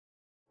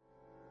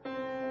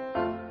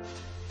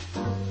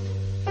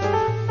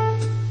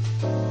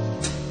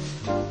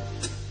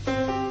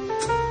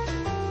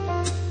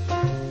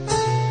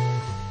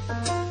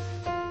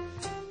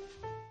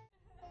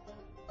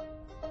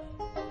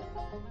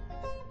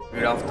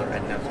Rudolph the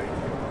Red-Nosed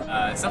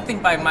Reindeer.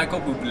 Something by Michael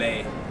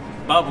Bublé.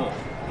 Bubble.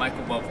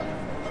 Michael Bubble.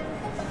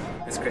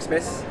 This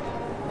Christmas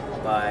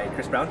by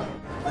Chris Brown.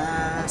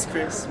 Last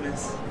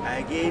Christmas,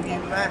 I gave you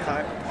my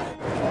heart.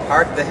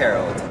 Hark the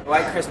Herald.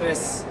 White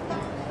Christmas,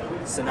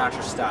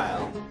 Sinatra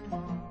style.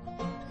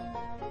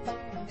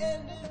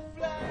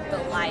 The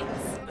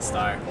lights. The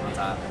star on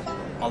top.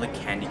 All the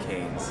candy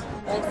canes.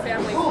 Old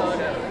family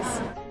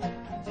photos.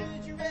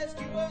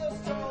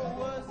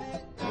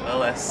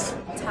 Willis.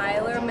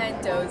 Tyler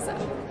Mendoza.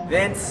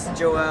 Vince,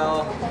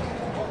 Joel,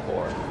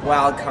 or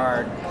wild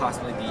card,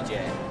 possibly DJ.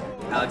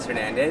 Alex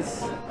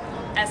Hernandez.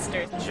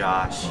 Esther.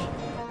 Josh.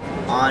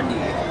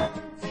 Andi.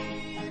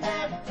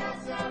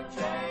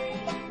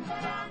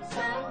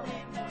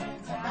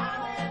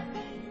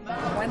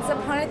 Once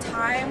upon a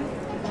time,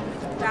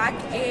 back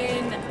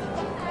in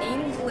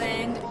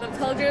England, the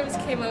Pilgrims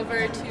came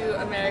over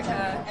to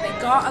America. They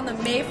got on the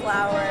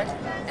Mayflower,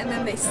 and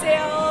then they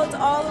sailed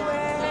all the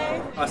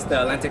way. Across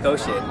the Atlantic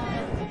Ocean.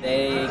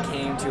 They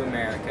came to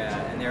America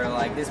and they were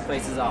like, this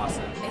place is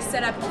awesome. They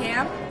set up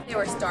camp. They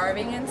were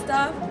starving and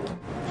stuff.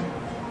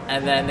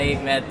 And then they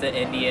met the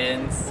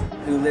Indians.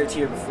 Who lived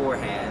here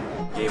beforehand.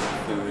 Gave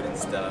them food and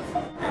stuff,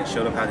 and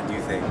showed them how to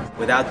do things.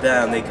 Without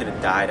them, they could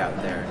have died out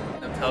there.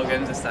 The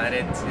Pilgrims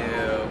decided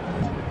to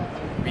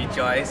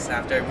rejoice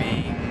after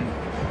being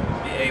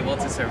able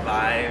to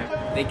survive.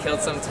 They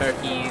killed some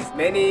turkeys.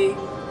 Many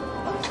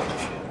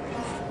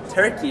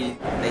turkeys.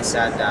 They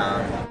sat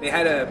down They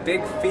had a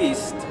big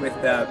feast with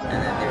the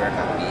and then they were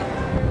happy.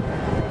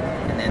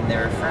 And then they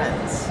were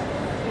friends.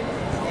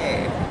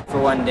 Hey. For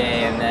one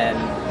day, and then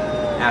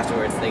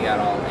afterwards they got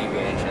all angry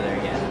at each other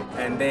again.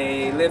 and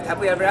they lived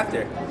happily ever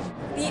after.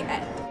 The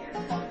end.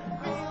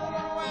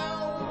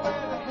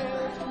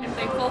 I'm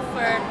thankful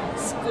for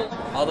school,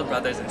 All the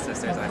brothers and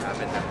sisters I have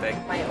in Epic.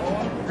 my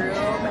own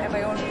room, and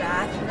my own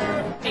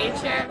bathroom,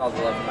 nature, All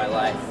the love of my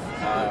life,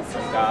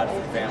 from God,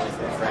 from family,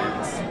 from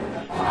friends.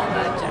 all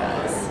that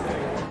jazz.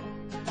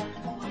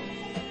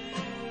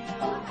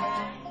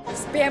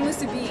 Spam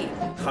musubi.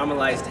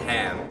 Caramelized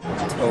ham.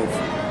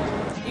 Tofu.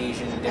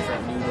 Asian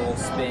different noodle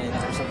spins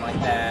or something like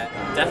that.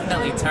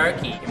 Definitely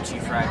turkey. Kimchi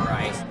fried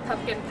rice.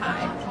 Pumpkin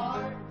pie.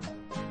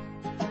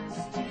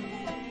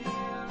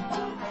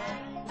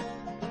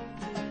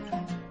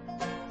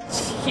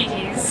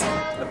 Cheese.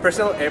 A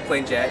personal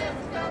airplane jet.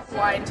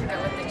 Wine to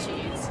go with the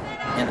cheese.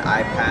 An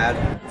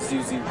iPad.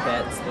 Zuzu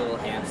pets, little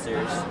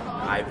hamsters.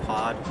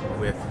 iPod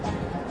with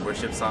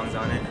worship songs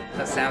on it.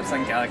 A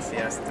Samsung Galaxy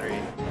S3.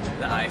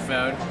 The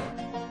iPhone.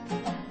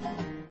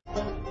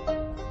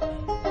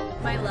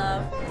 My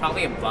love.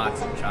 Probably a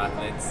box of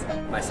chocolates.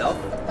 Myself.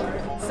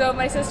 So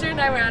my sister and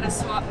I were at a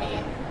swap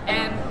meet,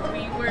 and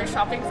we were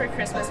shopping for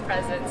Christmas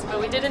presents, but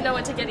we didn't know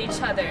what to get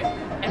each other.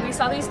 And we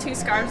saw these two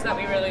scarves that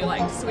we really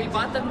liked, so we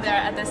bought them there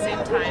at the same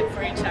time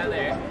for each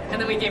other, and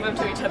then we gave them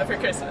to each other for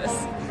Christmas.